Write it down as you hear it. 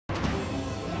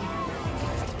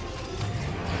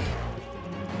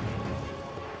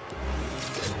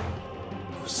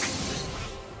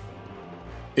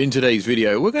In today's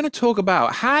video, we're going to talk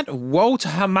about, had Walter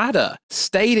Hamada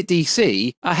stayed at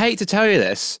DC, I hate to tell you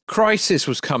this, crisis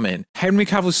was coming. Henry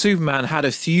Cavill's Superman had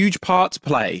a huge part to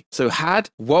play. So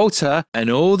had Walter and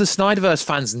all the SnyderVerse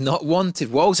fans not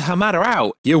wanted Walter Hamada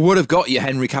out, you would have got your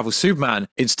Henry Cavill Superman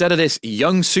instead of this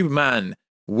young Superman,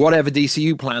 whatever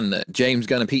DCU plan that James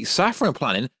Gunn and Pete Safran are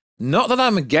planning. Not that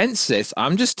I'm against this,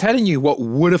 I'm just telling you what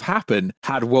would have happened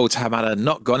had Walter Hamada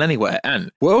not gone anywhere.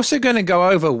 And we're also going to go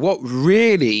over what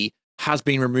really has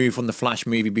been removed from the Flash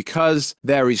movie, because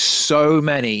there is so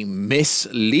many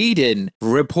misleading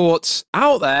reports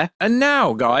out there. And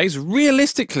now, guys,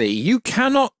 realistically, you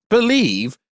cannot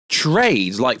believe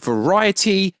trades like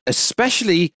Variety,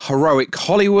 especially Heroic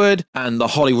Hollywood and The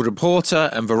Hollywood Reporter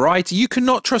and Variety. You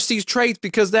cannot trust these trades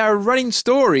because they are running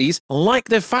stories like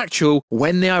they're factual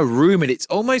when they are rumored. It's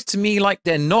almost to me like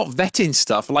they're not vetting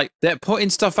stuff, like they're putting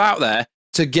stuff out there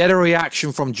to get a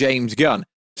reaction from James Gunn.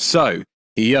 So,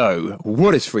 yo,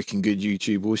 what is freaking good,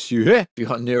 YouTube? Warstu here. If you're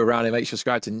not new around here, make sure to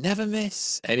subscribe to never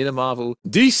miss any of the Marvel,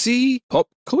 DC, pop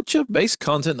culture-based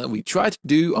content that we try to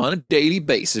do on a daily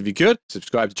basis. If you could,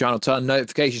 subscribe to the channel, turn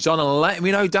notifications on, and let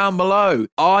me know down below.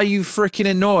 Are you freaking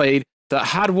annoyed that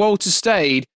had Walter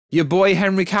stayed, your boy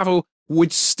Henry Cavill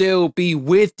would still be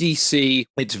with DC?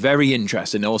 It's very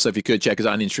interesting. Also, if you could, check us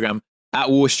out on Instagram at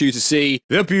Warstu to see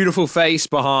the beautiful face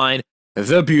behind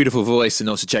the beautiful voice, and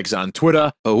also check us out on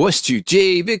Twitter,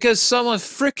 WarstuG, because someone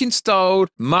freaking stole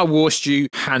my Warstu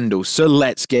handle. So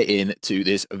let's get into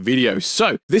this video.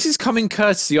 So this is coming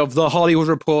courtesy of The Hollywood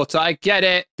Reporter. I get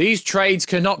it. These trades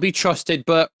cannot be trusted,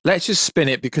 but let's just spin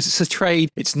it because it's a trade.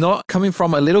 It's not coming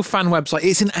from a little fan website.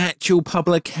 It's an actual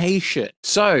publication.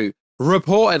 So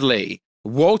reportedly,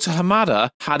 Walter Hamada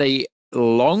had a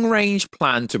long-range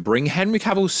plan to bring Henry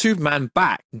Cavill's Superman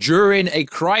back during a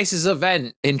crisis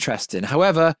event. Interesting.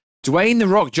 However, Dwayne "The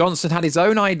Rock" Johnson had his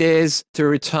own ideas to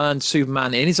return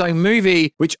Superman in his own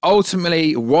movie, which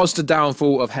ultimately was the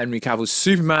downfall of Henry Cavill's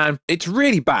Superman. It's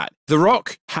really bad. The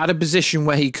Rock had a position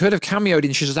where he could have cameoed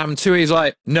in Shazam 2. He's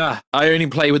like, nah, I only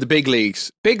play with the big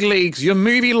leagues. Big leagues, your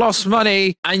movie lost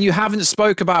money and you haven't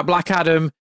spoke about Black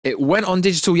Adam. It went on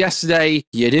digital yesterday.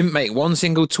 You didn't make one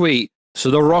single tweet. So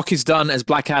The Rock is done as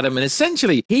Black Adam, and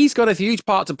essentially, he's got a huge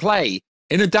part to play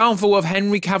in the downfall of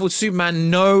Henry Cavill's Superman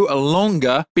no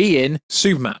longer being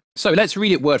Superman. So let's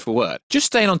read it word for word. Just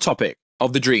staying on topic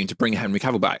of the dream to bring Henry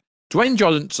Cavill back. Dwayne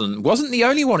Johnson wasn't the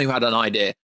only one who had an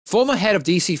idea. Former head of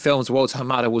DC Films, Walter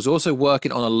Hamada, was also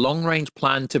working on a long-range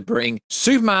plan to bring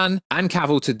Superman and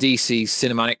Cavill to DC's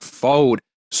cinematic fold.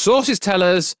 Sources tell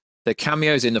us the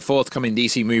cameos in the forthcoming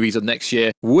DC movies of next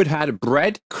year would have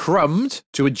bread-crumbed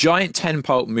to a giant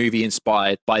tentpole movie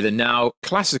inspired by the now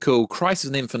classical Crisis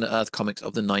on Infinite Earth comics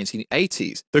of the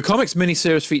 1980s. The comics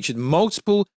miniseries featured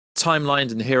multiple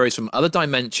timelines and heroes from other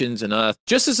dimensions and Earth,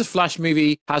 just as the Flash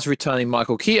movie has returning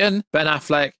Michael Keaton, Ben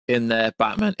Affleck in their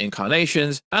Batman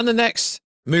incarnations, and the next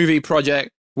movie project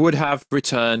would have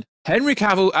returned Henry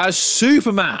Cavill as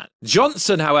Superman.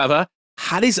 Johnson, however,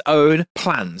 had his own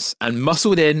plans and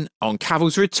muscled in on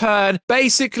Cavill's return,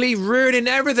 basically ruining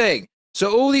everything.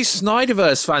 So all these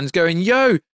SnyderVerse fans going,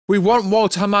 yo, we want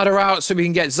Walter Hamada out so we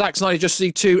can get Zack Snyder Justice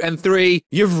League 2 and 3.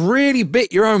 You've really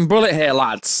bit your own bullet here,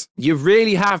 lads. You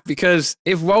really have, because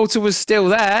if Walter was still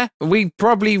there, we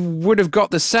probably would have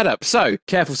got the setup. So,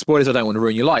 careful spoilers, I don't want to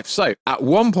ruin your life. So, at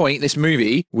one point, this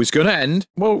movie was going to end.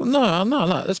 Well, no,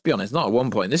 let's be honest, not at one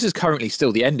point. This is currently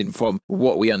still the ending from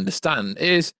what we understand,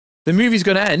 is the movie's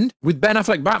going to end with Ben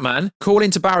Affleck Batman calling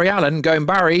to Barry Allen, going,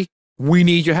 Barry, we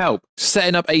need your help.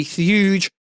 Setting up a huge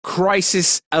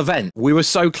crisis event. We were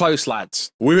so close,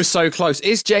 lads. We were so close.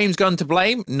 Is James Gunn to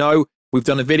blame? No. We've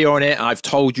done a video on it. I've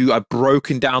told you, I've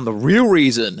broken down the real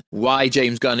reason why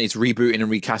James Gunn is rebooting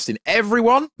and recasting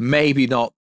everyone. Maybe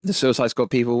not the Suicide Squad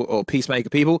people or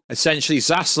Peacemaker people. Essentially,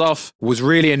 Zaslav was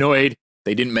really annoyed.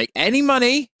 They didn't make any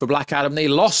money for Black Adam. They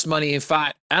lost money, in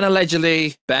fact. And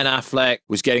allegedly, Ben Affleck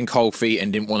was getting cold feet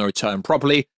and didn't want to return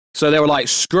properly. So they were like,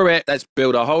 screw it. Let's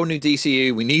build a whole new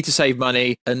DCU. We need to save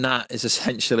money. And that is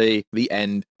essentially the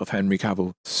end of Henry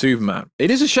Cavill Superman.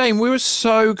 It is a shame. We were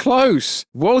so close.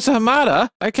 Walter Hamada,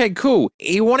 okay, cool.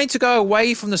 He wanted to go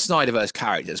away from the SnyderVerse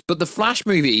characters, but the Flash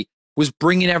movie was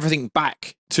bringing everything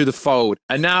back to the fold.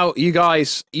 And now, you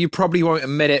guys, you probably won't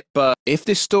admit it, but if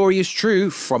this story is true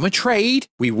from a trade,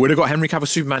 we would have got Henry Cavill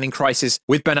Superman in Crisis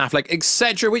with Ben Affleck,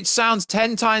 etc., which sounds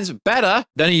 10 times better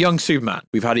than a young Superman.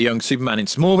 We've had a young Superman in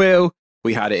Smallville.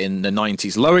 We had it in the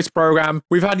 90s Lois program.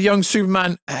 We've had a young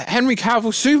Superman. Henry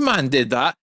Cavill Superman did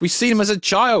that. We've seen him as a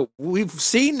child. We've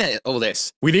seen all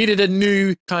this. We needed a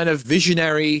new kind of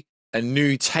visionary a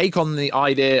new take on the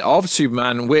idea of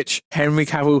Superman, which Henry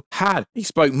Cavill had. He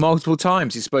spoke multiple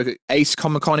times. He spoke at Ace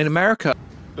Comic-Con in America.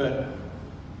 But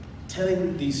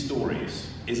telling these stories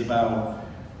is about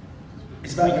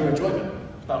your enjoyment.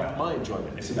 It's about my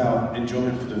enjoyment. It's about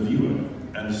enjoyment for the viewer.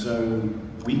 And so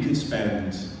we could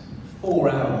spend 4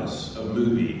 hours of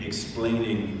movie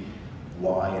explaining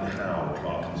why and how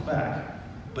Clark comes back.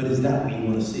 But is that what you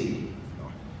want to see?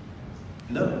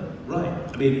 No, right.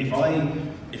 I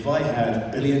mean, if I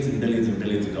had billions and billions and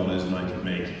billions of dollars and I could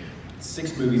make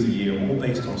 6 movies a year, all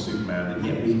based on Superman, then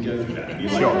yeah, we can go through that. It'd be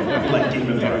like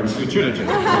Game of Thrones. Trilogy.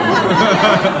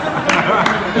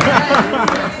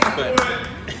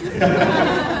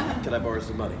 Can I borrow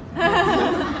some money?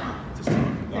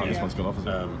 This one's gone off as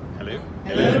well. Hello?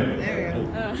 Hello? There we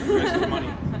go. Where's the money?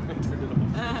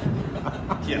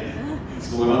 Yeah,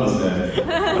 that's what my mother said.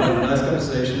 When I had a nice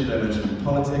conversation, don't mention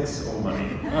politics or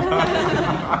money.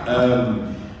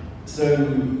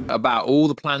 About all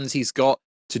the plans he's got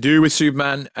to do with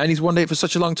Superman, and he's wanted it for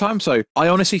such a long time, so I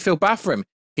honestly feel bad for him.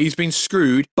 He's been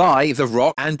screwed by The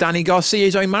Rock and Danny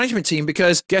Garcia's own management team,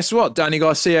 because guess what? Danny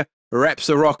Garcia reps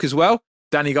The Rock as well.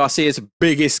 Danny Garcia's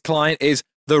biggest client is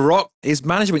The Rock, his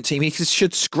management team. He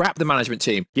should scrap the management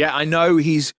team. Yeah, I know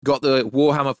he's got the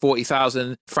Warhammer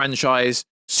 40,000 franchise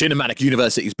cinematic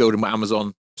universe that he's building with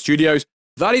Amazon Studios.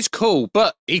 That is cool,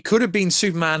 but he could have been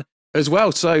Superman as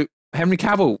well. So, Henry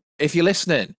Cavill, if you're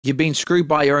listening, you've been screwed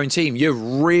by your own team. You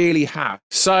really have.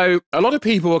 So, a lot of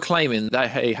people are claiming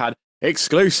that he had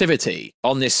exclusivity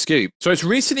on this scoop. So, it's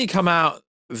recently come out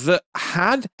that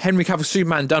had Henry Cavill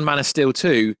Superman done Man of Steel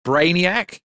 2,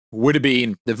 Brainiac would have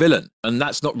been the villain. And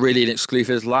that's not really an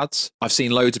exclusive, lads. I've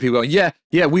seen loads of people going, yeah,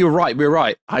 we were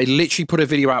right. I literally put a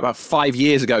video out about 5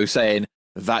 years ago saying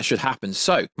that should happen.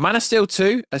 So, Man of Steel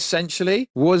 2, essentially,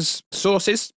 was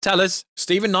sources tell us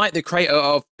Stephen Knight, the creator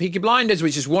of Peaky Blinders,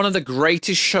 which is one of the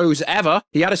greatest shows ever.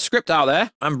 He had a script out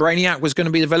there, and Brainiac was going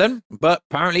to be the villain, but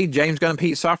apparently James Gunn and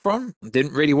Pete Safran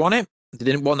didn't really want it. They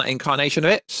didn't want that incarnation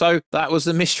of it. So that was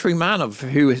the mystery man of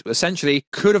who essentially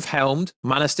could have helmed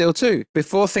Man of Steel 2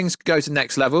 before things go to the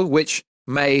next level, which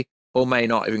may or may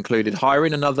not have included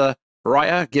hiring another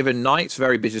writer. Given Knight's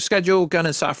very busy schedule, Gunn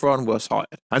and Safran was hired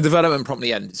and development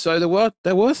promptly ended. So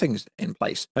there were things in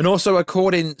place. And also,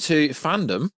 according to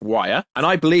Fandom Wire, and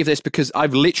I believe this because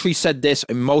I've literally said this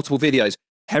in multiple videos,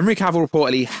 Henry Cavill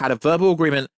reportedly had a verbal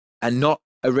agreement and not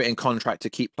a written contract to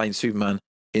keep playing Superman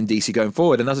in DC going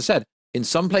forward. And as I said, in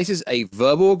some places, a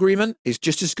verbal agreement is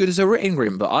just as good as a written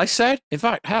agreement. But I said, in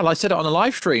fact, hell, I said it on a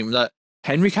live stream that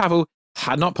Henry Cavill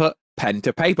had not put pen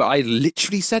to paper. I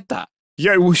literally said that.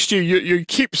 Yo, well, Stu, you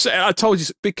keep saying, I told you,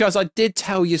 because I did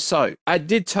tell you so. I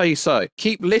did tell you so.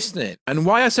 Keep listening. And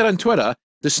why I said on Twitter,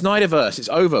 the SnyderVerse is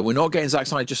over. We're not getting Zack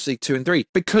Snyder Justice League 2 and 3.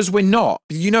 Because we're not.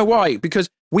 You know why? Because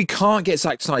we can't get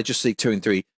Zack Snyder Justice League 2 and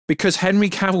 3. Because Henry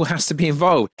Cavill has to be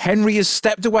involved. Henry has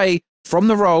stepped away from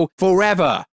the role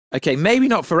forever. Okay, maybe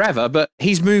not forever, but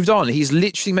he's moved on. He's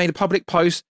literally made a public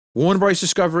post. Warner Bros.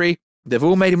 Discovery, they've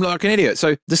all made him look like an idiot.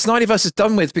 So the SnyderVerse is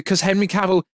done with because Henry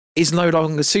Cavill is no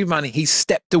longer Superman. He's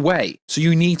stepped away. So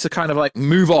you need to kind of like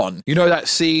move on. You know that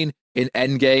scene in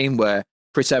Endgame where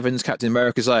Chris Evans, Captain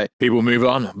America's like, people move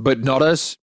on, but not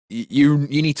us. You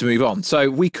need to move on. So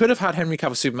we could have had Henry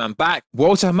Cavill Superman back.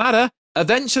 Walter Hamada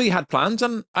eventually had plans.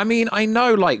 And I mean, I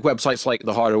know like websites like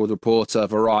The Hollywood Reporter,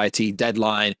 Variety,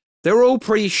 Deadline, they're all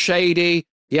pretty shady.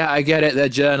 Yeah, I get it. They're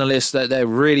journalists. They're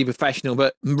really professional.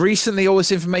 But recently, all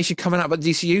this information coming out about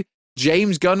DCU,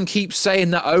 James Gunn keeps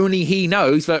saying that only he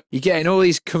knows, but you're getting all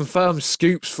these confirmed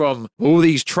scoops from all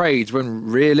these trades when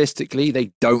realistically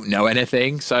they don't know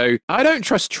anything. So I don't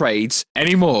trust trades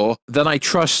any more than I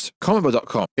trust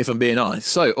comicbook.com, if I'm being honest.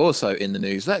 So also in the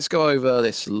news, let's go over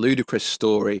this ludicrous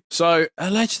story. So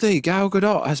allegedly Gal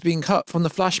Gadot has been cut from the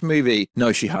Flash movie.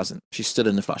 No, she hasn't. She's still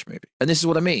in the Flash movie. And this is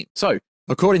what I mean. So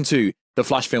according to the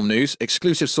Flash film news,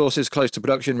 exclusive sources close to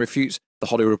production refutes the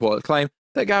Hollywood Reporter claim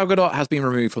that Gal Gadot has been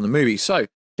removed from the movie. So,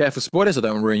 careful spoilers, I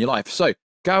don't want to ruin your life. So,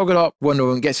 Gal Gadot, Wonder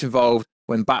Woman, gets involved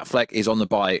when Batfleck is on the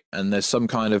bike and there's some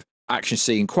kind of action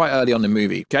scene quite early on in the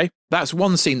movie, okay? That's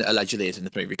one scene that allegedly is in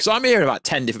the movie, because I'm hearing about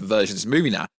 10 different versions of this movie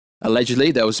now.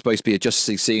 Allegedly, there was supposed to be a Justice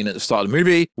League scene at the start of the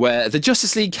movie where the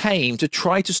Justice League came to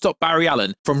try to stop Barry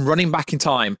Allen from running back in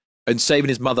time and saving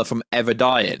his mother from ever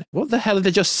dying. What the hell are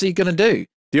the Justice League going to do?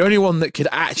 The only one that could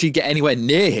actually get anywhere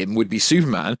near him would be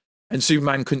Superman, and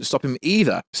Superman couldn't stop him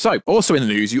either. So, also in the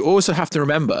news, you also have to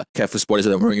remember, careful spoilers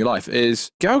that don't ruin your life,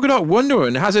 is Gal Gadot Wonder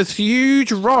Woman has a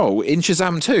huge role in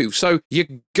Shazam 2. So, you're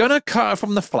gonna cut her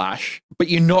from The Flash, but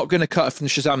you're not gonna cut her from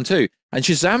Shazam 2. And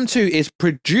Shazam 2 is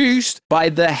produced by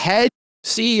the head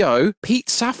CEO Pete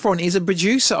Safran is a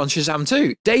producer on Shazam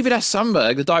 2. David S.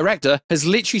 Sandberg, the director, has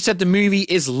literally said the movie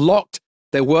is locked.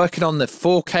 They're working on the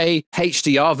 4K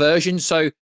HDR version,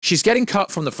 so she's getting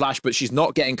cut from The Flash, but she's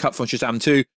not getting cut from Shazam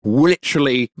 2.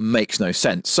 Literally makes no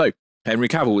sense. So Henry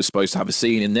Cavill was supposed to have a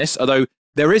scene in this, although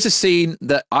there is a scene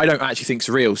that I don't actually think is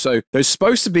real. So there's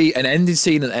supposed to be an ending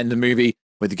scene at the end of the movie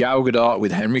with Gal Gadot,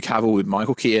 with Henry Cavill, with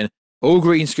Michael Keaton, all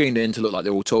green screened in to look like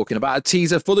they're all talking about a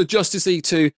teaser for the Justice League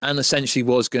 2, and essentially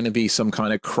was going to be some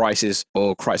kind of Crisis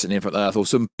or Crisis on Infinite Earth or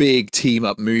some big team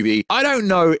up movie. I don't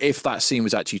know if that scene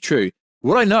was actually true.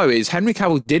 What I know is Henry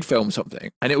Cavill did film something,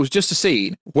 and it was just a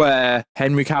scene where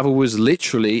Henry Cavill was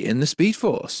literally in the Speed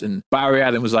Force, and Barry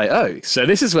Allen was like, oh, so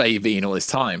this is where you've been all this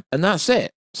time. And that's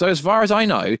it. So as far as I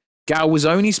know, Gal was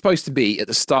only supposed to be at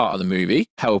the start of the movie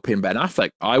helping Ben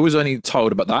Affleck. I was only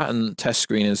told about that, and test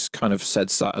screeners kind of said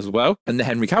that as well. And the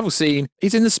Henry Cavill scene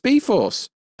is in the Speed Force.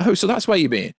 Oh, so that's where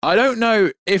you've been. I don't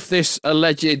know if this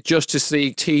alleged Justice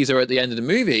League teaser at the end of the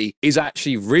movie is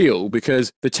actually real,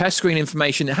 because the test screen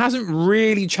information hasn't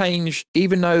really changed,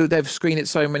 even though they've screened it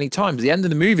so many times. The end of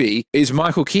the movie is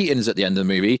Michael Keaton's at the end of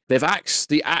the movie. They've axed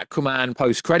the Aquaman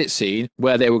post-credit scene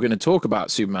where they were going to talk about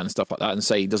Superman and stuff like that and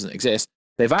say he doesn't exist.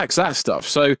 They've axed that stuff.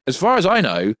 So as far as I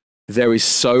know, there is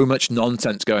so much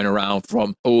nonsense going around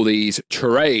from all these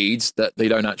charades that they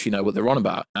don't actually know what they're on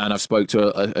about. And I've spoke to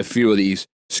a few of these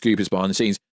scoopers behind the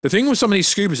scenes. The thing with some of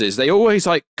these scoopers is they always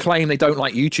like claim they don't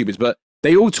like YouTubers, but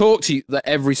they all talk to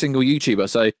every single YouTuber.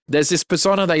 So there's this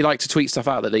persona, they like to tweet stuff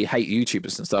out that they hate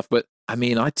YouTubers and stuff. But I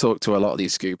mean, I talk to a lot of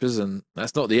these scoopers and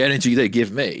that's not the energy they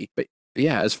give me. But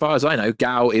yeah, as far as I know,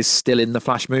 Gal is still in the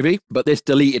Flash movie, but this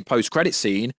deleted post-credit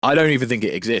scene, I don't even think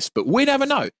it exists, but we never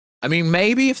know. I mean,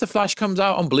 maybe if The Flash comes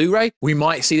out on Blu-ray, we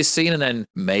might see this scene and then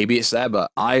maybe it's there,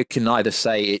 but I can neither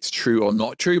say it's true or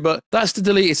not true. But that's the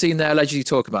deleted scene they're allegedly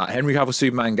talking about. Henry Cavill,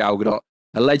 Superman, Gal Gadot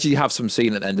allegedly have some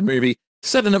scene at the end of the movie,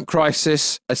 setting up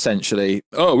Crisis, essentially.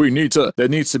 Oh, there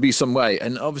needs to be some way.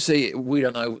 And obviously, we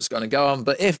don't know what's going to go on.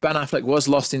 But if Ben Affleck was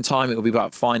lost in time, it will be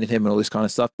about finding him and all this kind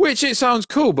of stuff, which it sounds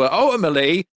cool. But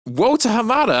ultimately, Walter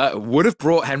Hamada would have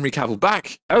brought Henry Cavill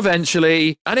back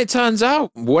eventually. And it turns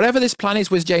out, whatever this plan is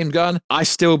with James Gunn, I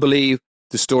still believe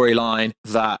the storyline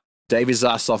that David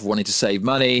Zaslav wanted to save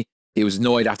money. He was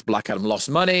annoyed after Black Adam lost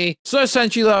money. So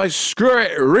essentially, like, screw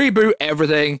it, reboot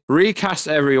everything, recast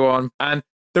everyone. And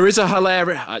there is a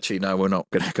hilarious... Actually, no, we're not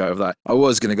going to go over that. I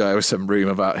was going to go over some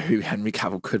rumor about who Henry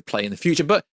Cavill could play in the future.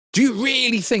 But do you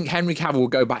really think Henry Cavill will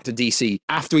go back to DC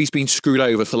after he's been screwed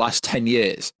over for the last 10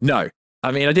 years? No.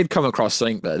 I mean, I did come across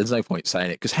something, but there's no point saying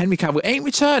it, because Henry Cavill ain't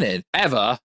returning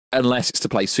ever unless it's to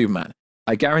play Superman.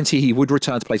 I guarantee he would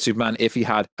return to play Superman if he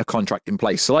had a contract in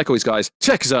place. So like always, guys,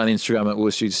 check us out on Instagram at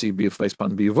Warstu to see beautiful face,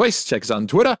 pun, beautiful voice. Check us out on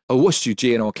Twitter at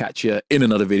WarstuG, and I'll catch you in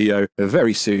another video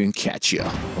very soon. Catch you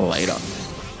later.